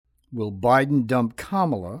Will Biden dump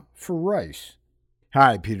Kamala for Rice?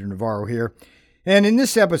 Hi, Peter Navarro here. And in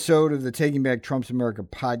this episode of the Taking Back Trump's America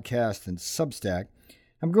podcast and Substack,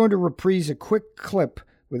 I'm going to reprise a quick clip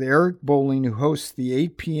with Eric Bolling, who hosts the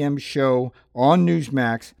 8 p.m. show on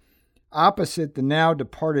Newsmax, opposite the now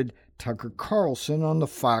departed Tucker Carlson on the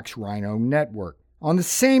Fox Rhino network. On the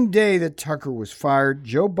same day that Tucker was fired,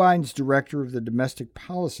 Joe Biden's director of the Domestic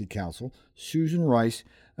Policy Council, Susan Rice,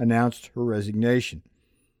 announced her resignation.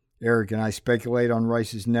 Eric and I speculate on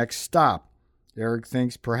Rice's next stop. Eric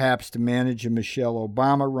thinks perhaps to manage a Michelle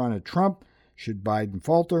Obama run at Trump, should Biden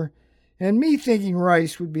falter, and me thinking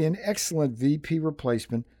Rice would be an excellent VP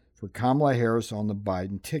replacement for Kamala Harris on the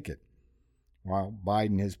Biden ticket. While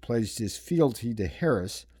Biden has pledged his fealty to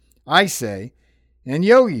Harris, I say, and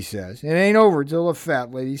Yogi says, it ain't over till the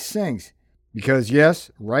fat lady sings. Because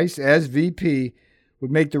yes, Rice as VP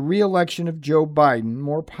would make the re-election of Joe Biden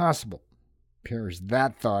more possible. Perish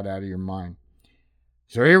that thought out of your mind.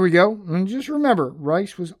 So here we go. And just remember,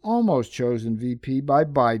 Rice was almost chosen VP by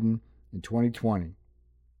Biden in 2020.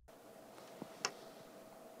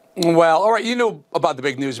 Well, all right, you know about the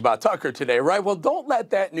big news about Tucker today, right? Well, don't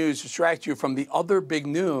let that news distract you from the other big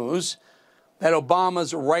news that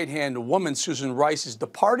Obama's right-hand woman, Susan Rice, is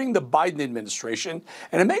departing the Biden administration.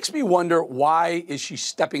 And it makes me wonder, why is she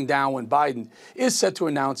stepping down when Biden is set to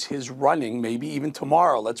announce his running, maybe even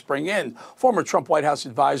tomorrow? Let's bring in former Trump White House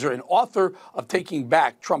advisor and author of Taking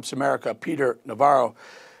Back Trump's America, Peter Navarro.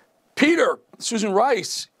 Peter, Susan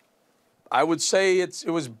Rice, I would say it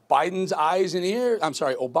was Obama's eyes and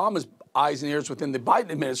ears within the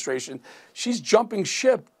Biden administration. She's jumping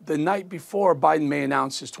ship the night before Biden may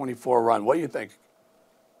announce his 24 run. What do you think?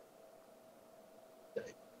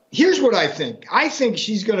 Here's what I think. I think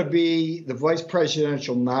she's going to be the vice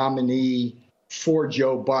presidential nominee for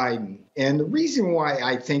Joe Biden. And the reason why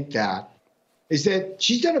I think that is that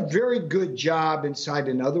she's done a very good job inside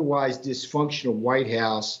an otherwise dysfunctional White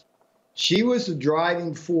House. She was the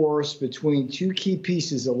driving force between two key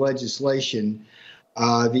pieces of legislation,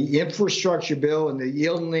 the infrastructure bill and the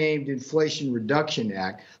ill-named Inflation Reduction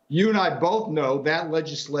Act. You and I both know that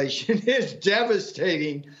legislation is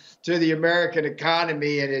devastating to the American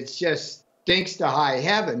economy, and it just stinks to high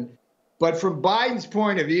heaven. But from Biden's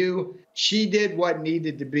point of view, she did what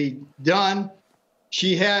needed to be done.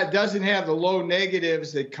 She doesn't have the low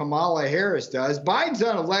negatives that Kamala Harris does. Biden's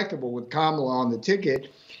unelectable with Kamala on the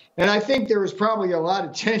ticket. And I think there was probably a lot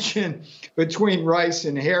of tension between Rice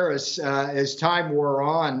and Harris as time wore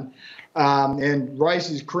on. And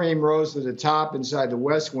Rice's cream rose to the top inside the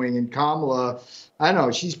West Wing. And Kamala, I don't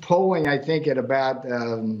know, she's polling, I think, at about a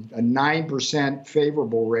 9%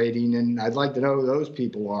 favorable rating. And I'd like to know who those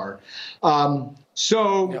people are.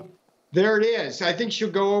 There it is. I think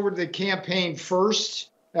she'll go over to the campaign first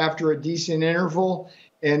after a decent interval.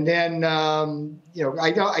 And then,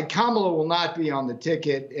 Kamala will not be on the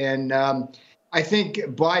ticket. And I think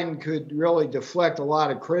Biden could really deflect a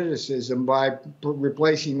lot of criticism by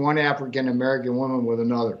replacing one African-American woman with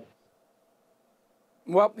another.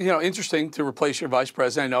 Well, interesting to replace your vice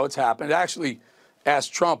president. I know it's happened. I actually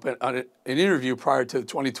asked Trump in an interview prior to the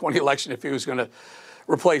 2020 election if he was going to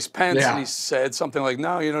replace Pence. Yeah. And he said something like,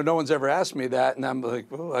 no one's ever asked me that. And I'm like,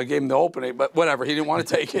 well, I gave him the opening, but whatever. He didn't want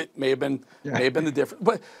to take it. May have been the difference.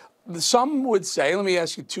 But some would say, let me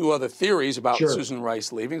ask you two other theories about Susan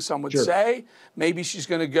Rice leaving. Some would say maybe she's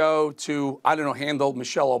going to go to, handle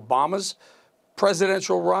Michelle Obama's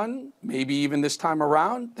presidential run, maybe even this time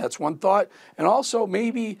around. That's one thought. And also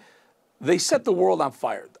maybe they set the world on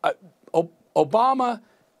fire. Obama,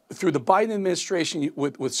 through the Biden administration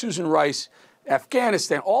with Susan Rice,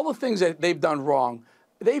 Afghanistan, all the things that they've done wrong,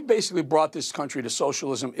 they've basically brought this country to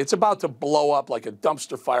socialism. It's about to blow up like a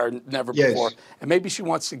dumpster fire never before. And maybe she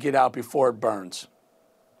wants to get out before it burns.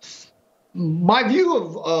 My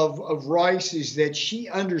view of Rice is that she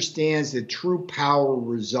understands that true power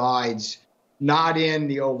resides not in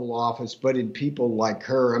the Oval Office, but in people like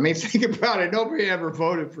her. I mean, think about it. Nobody ever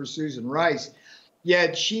voted for Susan Rice,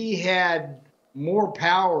 yet she had more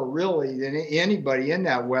power, really, than anybody in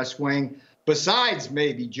that West Wing, besides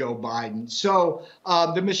maybe Joe Biden. So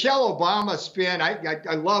the Michelle Obama spin,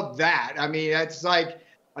 I love that. I mean, that's like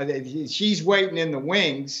she's waiting in the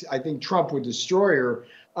wings. I think Trump would destroy her.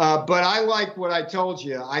 But I like what I told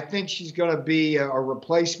you. I think she's going to be a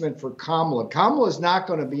replacement for Kamala. Kamala's not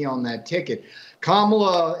going to be on that ticket.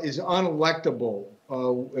 Kamala is unelectable.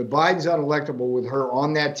 Biden's unelectable with her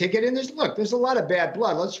on that ticket. And there's a lot of bad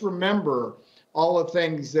blood. Let's remember all the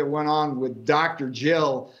things that went on with Dr.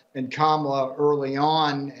 Jill and Kamala early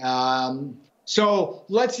on. So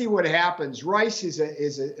let's see what happens. Rice is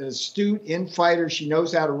an astute infighter. She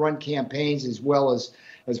knows how to run campaigns as well as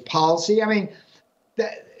as policy. I mean,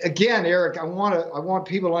 again, Eric, I want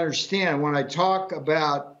people to understand when I talk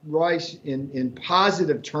about Rice in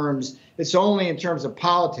positive terms, it's only in terms of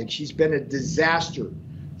politics. She's been a disaster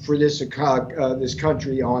for this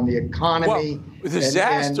country on the economy,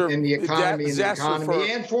 disaster, and the economy,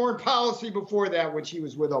 and foreign policy before that when she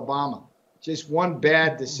was with Obama. Just one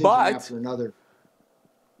bad decision after another.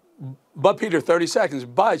 But Peter, 30 seconds.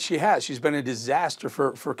 But she's been a disaster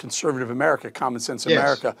for conservative America, common sense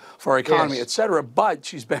America, for our economy, et cetera. But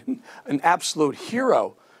she's been an absolute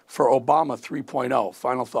hero for Obama 3.0.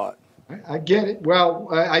 Final thought. I get it. Well,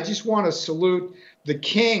 I just want to salute the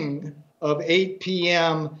king of 8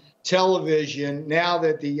 p.m. television. Now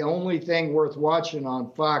that the only thing worth watching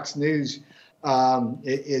on Fox News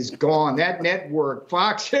is gone. That network,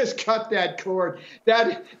 Fox has cut that cord.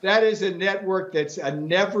 That is a network that's a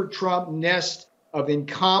never Trump nest of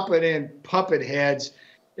incompetent puppet heads.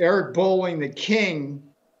 Eric Bolling, the king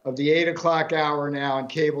of the 8 o'clock hour now on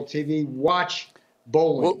cable TV. Watch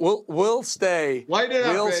Bolling. We'll stay. Light it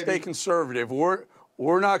up, we'll baby. Stay conservative.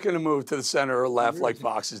 We're not going to move to the center or left like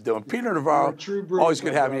Fox is doing. Peter Navarro, always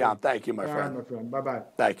good having you on. Thank you, my friend. All right, my friend. Bye-bye.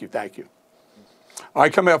 Thank you. All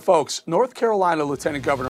right, coming up, folks. North Carolina Lieutenant Governor